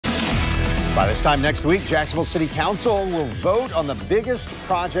By this time next week, Jacksonville City Council will vote on the biggest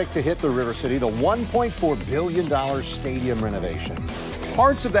project to hit the River City, the $1.4 billion stadium renovation.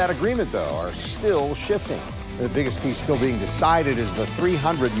 Parts of that agreement, though, are still shifting. The biggest piece still being decided is the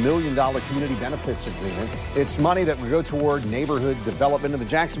 $300 million community benefits agreement. It's money that would go toward neighborhood development, and the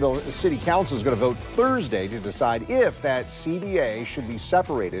Jacksonville City Council is going to vote Thursday to decide if that CBA should be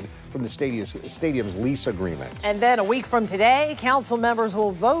separated from the stadium's lease agreement. And then a week from today, council members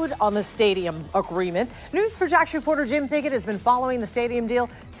will vote on the stadium agreement. News for Jax reporter Jim Pickett has been following the stadium deal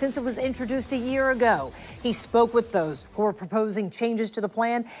since it was introduced a year ago. He spoke with those who are proposing changes to the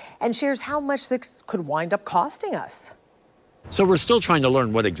plan and shares how much this could wind up costing us. So we're still trying to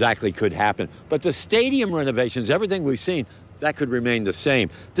learn what exactly could happen. But the stadium renovations, everything we've seen, that could remain the same.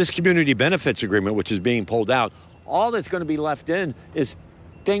 This community benefits agreement, which is being pulled out, all that's going to be left in is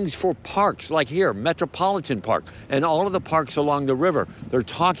things for parks, like here, Metropolitan Park, and all of the parks along the river. They're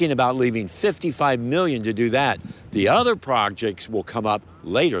talking about leaving $55 million to do that. The other projects will come up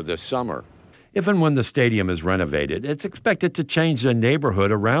later this summer. If and when the stadium is renovated, it's expected to change the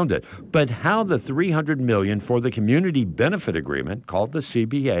neighborhood around it. But how the $300 million for the community benefit agreement, called the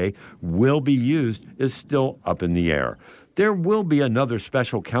CBA, will be used is still up in the air. There will be another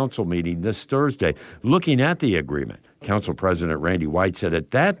special council meeting this Thursday looking at the agreement. Council President Randy White said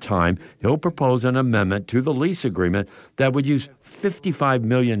at that time he'll propose an amendment to the lease agreement that would use $55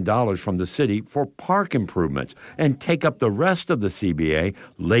 million from the city for park improvements and take up the rest of the CBA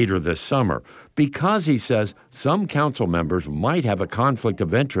later this summer. Because, he says, some council members might have a conflict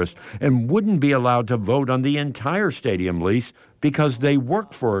of interest and wouldn't be allowed to vote on the entire stadium lease because they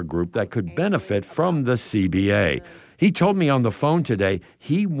work for a group that could benefit from the CBA. He told me on the phone today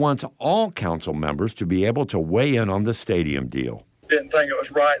he wants all council members to be able to weigh in on the stadium deal. Didn't think it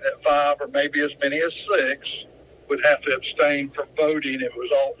was right that 5 or maybe as many as 6 would have to abstain from voting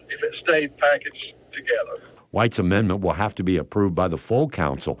if it stayed packaged together. White's amendment will have to be approved by the full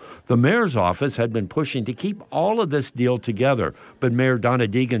council. The mayor's office had been pushing to keep all of this deal together, but Mayor Donna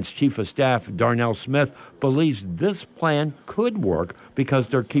Deegan's chief of staff, Darnell Smith, believes this plan could work because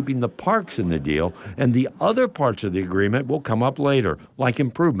they're keeping the parks in the deal, and the other parts of the agreement will come up later, like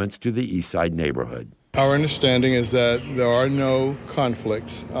improvements to the East Side neighborhood. Our understanding is that there are no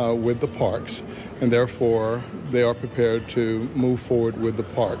conflicts with the parks, and therefore they are prepared to move forward with the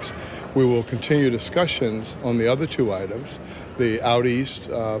parks. We will continue discussions on the other 2 items, the out east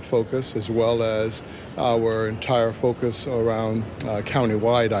focus as well as our entire focus around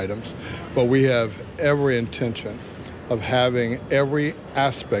county-wide items. But we have every intention of having every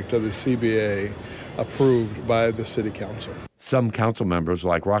aspect of the CBA approved by the City Council. Some council members,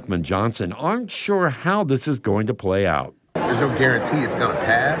 like Rockman Johnson, aren't sure how this is going to play out. There's no guarantee it's going to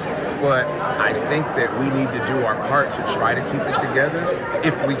pass, but I think that we need to do our part to try to keep it together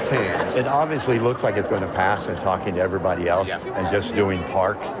if we can. It obviously looks like it's going to pass and talking to everybody else and just doing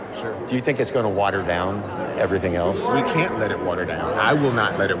parks. Sure. Do you think it's going to water down everything else? We can't let it water down. I will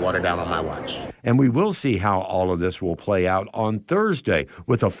not let it water down on my watch. And we will see how all of this will play out on Thursday,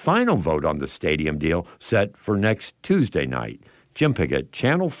 with a final vote on the stadium deal set for next Tuesday night. Jim Pickett,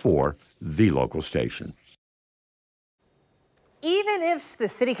 Channel 4, the local station. Even if the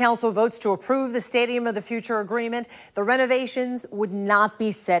City Council votes to approve the Stadium of the Future agreement, the renovations would not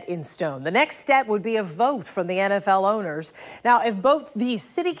be set in stone. The next step would be a vote from the NFL owners. Now, if both the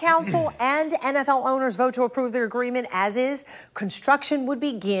City Council and NFL owners vote to approve their agreement as is, construction would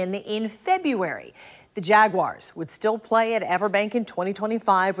begin in February. The Jaguars would still play at Everbank in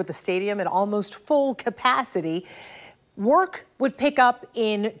 2025 with the stadium at almost full capacity. Work would pick up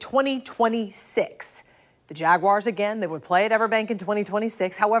in 2026. The Jaguars, again, they would play at Everbank in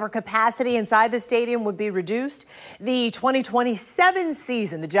 2026. However, capacity inside the stadium would be reduced. The 2027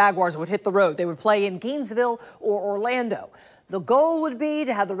 season, the Jaguars would hit the road. They would play in Gainesville or Orlando. The goal would be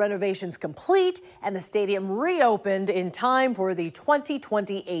to have the renovations complete and the stadium reopened in time for the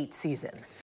 2028 season.